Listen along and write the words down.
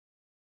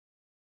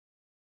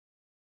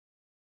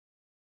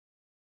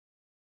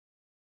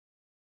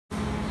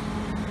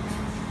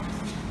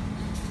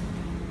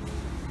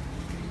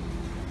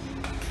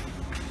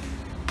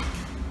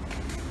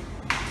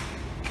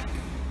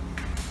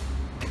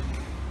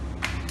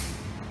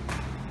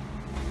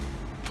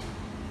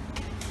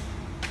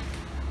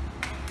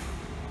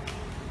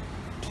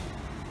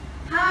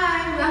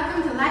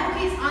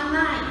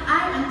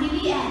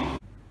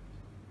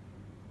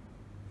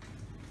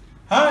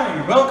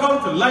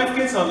to Life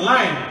Kids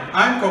Online.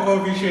 I'm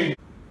Koko Vishay.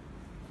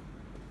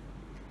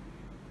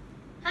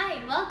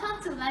 Hi,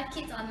 welcome to Life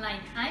Kids Online.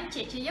 I'm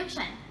Cheche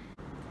Yokshan.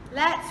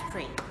 Let's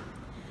pray.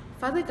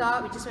 Father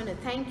God, we just want to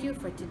thank you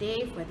for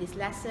today, for this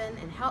lesson,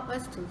 and help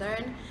us to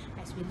learn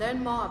as we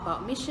learn more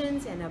about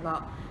missions and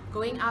about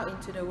going out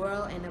into the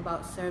world and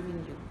about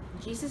serving you.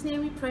 In Jesus'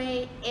 name we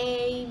pray,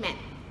 Amen.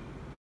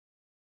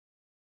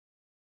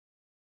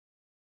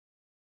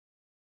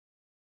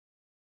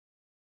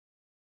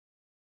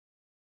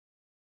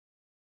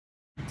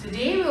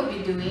 Today we'll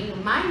be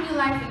doing My New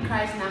Life in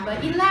Christ number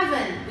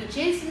 11, which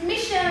is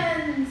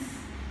missions.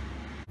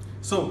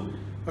 So,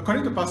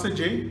 according to Pastor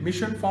Jay,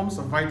 mission forms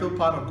a vital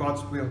part of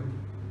God's will.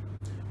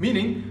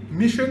 Meaning,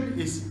 mission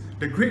is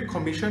the Great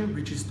Commission,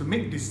 which is to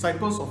make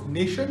disciples of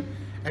nations,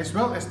 as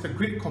well as the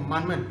Great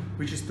Commandment,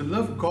 which is to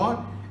love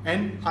God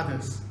and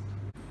others.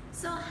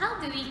 So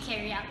how do we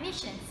carry out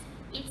missions?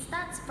 It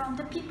starts from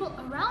the people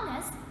around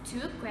us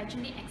to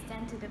gradually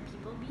extend to the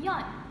people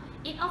beyond.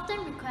 It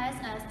often requires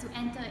us to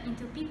enter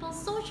into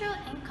people's social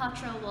and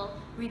cultural world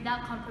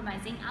without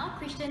compromising our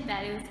Christian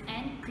values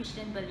and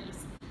Christian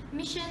beliefs.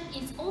 Mission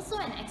is also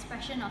an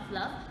expression of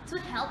love to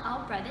help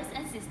our brothers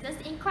and sisters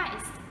in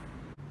Christ.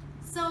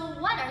 So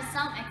what are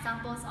some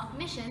examples of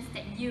missions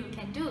that you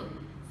can do?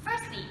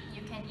 Firstly,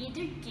 you can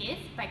either give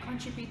by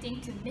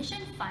contributing to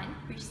mission fund,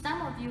 which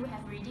some of you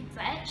have already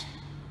pledged,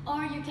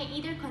 or you can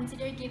either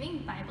consider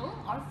giving Bible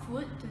or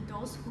food to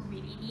those who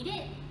really need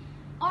it.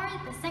 Or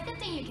the second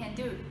thing you can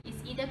do is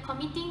either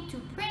committing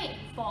to pray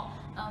for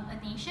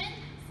a nation,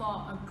 for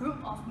a group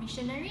of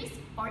missionaries,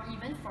 or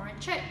even for a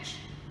church.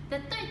 The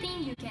third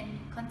thing you can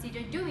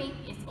consider doing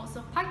is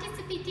also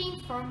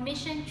participating for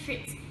mission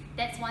trips.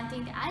 That's one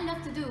thing that I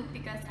love to do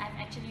because I've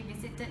actually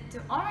visited to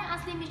Orang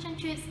Asli mission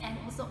trips and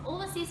also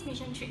overseas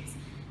mission trips.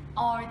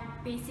 Or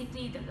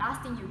basically the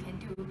last thing you can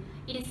do,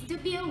 it is to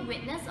be a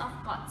witness of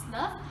God's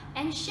love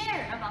and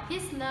share about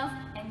His love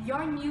and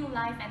your new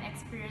life and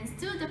experience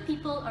to the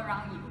people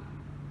around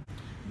you.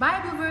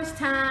 Bible verse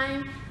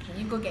time. Can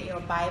you go get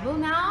your Bible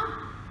now?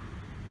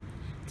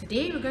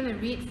 Today we're going to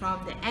read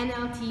from the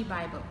NLT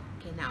Bible.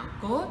 Okay, now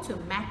go to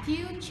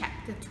Matthew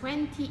chapter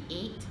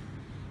 28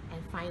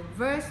 and find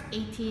verse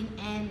 18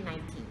 and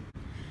 19.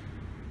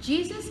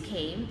 Jesus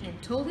came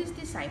and told his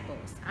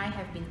disciples, I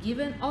have been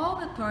given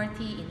all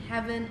authority in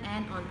heaven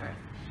and on earth.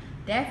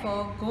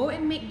 Therefore, go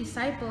and make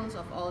disciples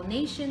of all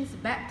nations,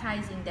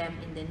 baptizing them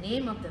in the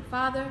name of the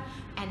Father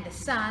and the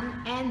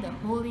Son and the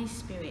Holy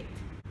Spirit.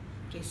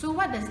 Okay, so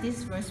what does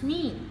this verse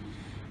mean?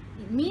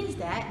 It means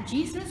that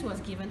Jesus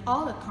was given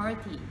all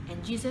authority,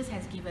 and Jesus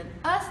has given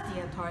us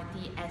the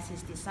authority as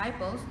his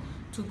disciples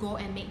to go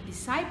and make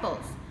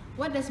disciples.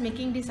 What does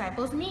making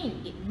disciples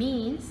mean? It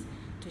means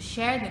to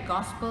share the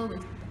gospel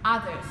with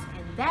others,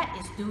 and that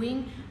is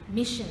doing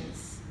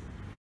missions.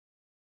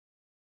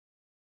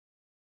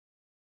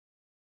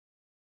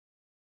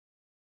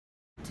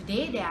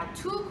 Today there are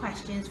 2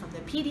 questions from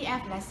the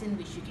PDF lesson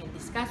which you can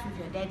discuss with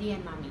your daddy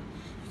and mommy.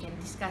 You can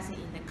discuss it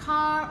in the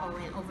car or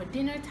when over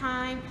dinner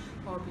time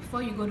or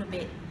before you go to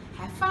bed.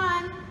 Have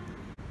fun!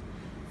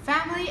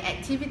 Family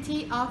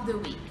activity of the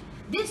week.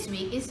 This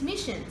week is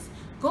missions.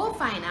 Go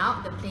find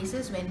out the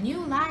places where New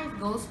Life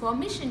goes for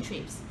mission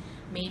trips.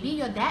 Maybe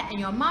your dad and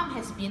your mom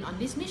has been on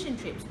these mission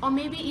trips, or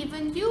maybe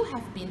even you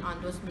have been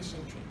on those mission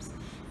trips.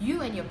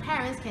 You and your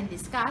parents can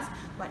discuss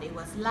what it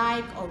was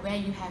like, or where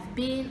you have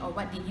been, or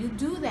what did you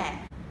do there.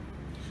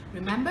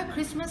 Remember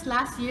Christmas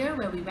last year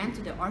where we went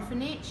to the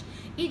orphanage?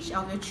 Each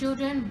of your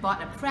children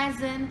bought a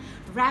present,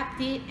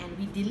 wrapped it, and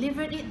we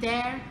delivered it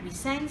there. We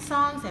sang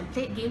songs and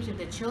played games with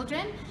the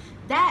children.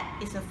 That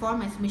is a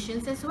form of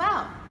missions as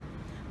well.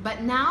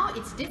 But now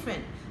it's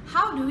different.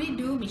 How do we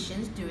do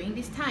missions during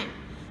this time?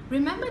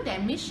 Remember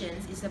that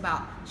missions is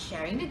about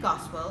sharing the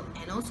gospel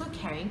and also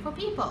caring for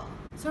people.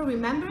 So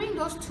remembering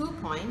those 2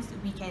 points,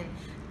 we can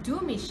do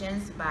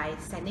missions by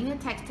sending a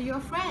text to your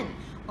friend,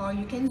 or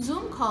you can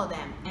Zoom call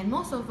them, and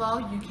most of all,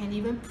 you can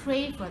even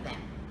pray for them.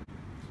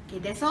 Okay,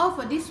 that's all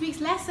for this week's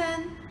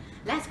lesson.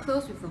 Let's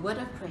close with a word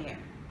of prayer.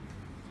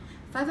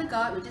 Father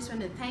God, we just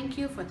want to thank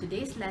you for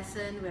today's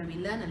lesson where we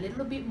learn a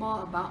little bit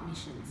more about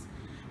missions.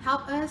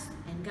 Help us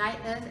and guide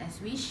us as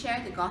we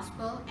share the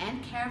gospel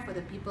and care for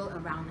the people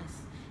around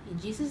us. In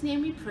Jesus'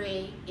 name we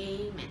pray,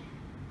 Amen.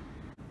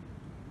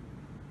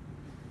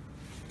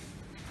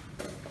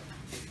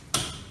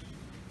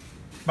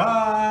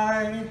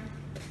 Bye!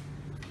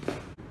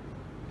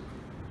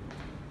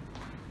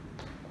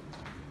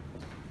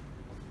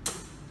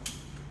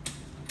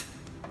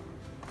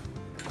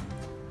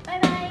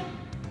 Bye-bye!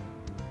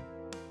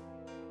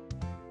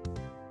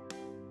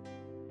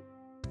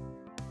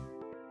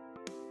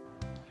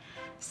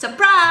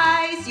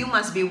 Surprise! You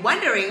must be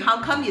wondering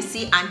how come you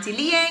see Auntie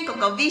Lian,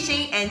 Koko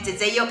Vishing and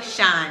Tete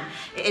Yokshan.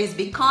 It is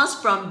because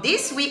from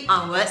this week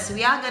onwards,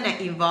 we are going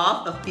to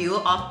involve a few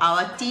of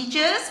our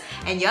teachers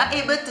and you're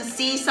able to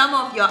see some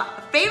of your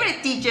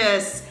favorite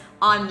teachers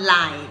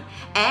online.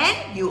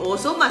 And you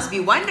also must be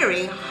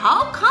wondering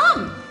how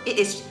come it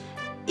is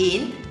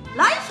in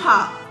Life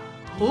Hub.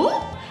 Who?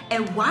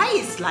 And why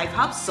is Life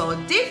Hub so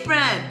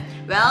different?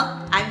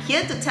 Well, I'm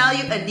here to tell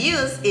you a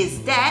news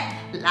is that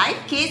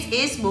Life Kids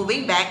is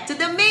moving back to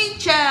the main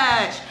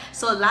church.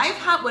 So Life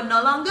Hub will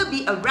no longer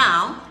be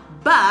around,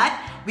 but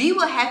we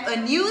will have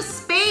a new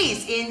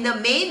space in the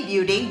main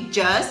building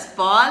just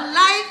for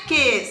Life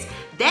Kids.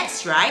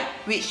 That's right,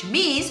 which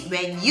means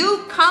when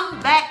you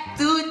come back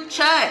to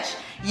church,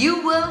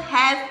 you will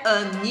have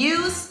a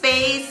new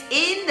space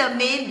in the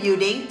main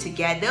building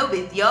together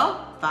with your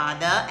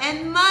father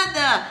and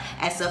mother.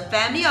 As a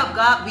family of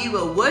God, we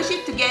will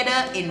worship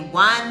together in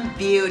one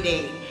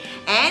building.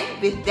 And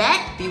with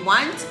that, we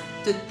want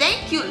to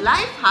thank you,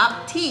 Life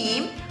Hub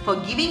team, for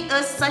giving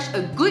us such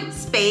a good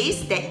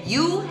space that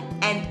you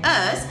and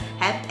us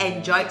have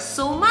enjoyed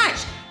so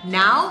much.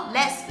 Now,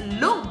 let's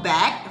look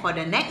back for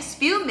the next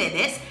few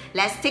minutes.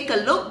 Let's take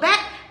a look back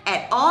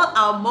at all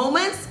our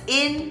moments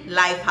in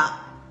Life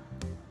Hub.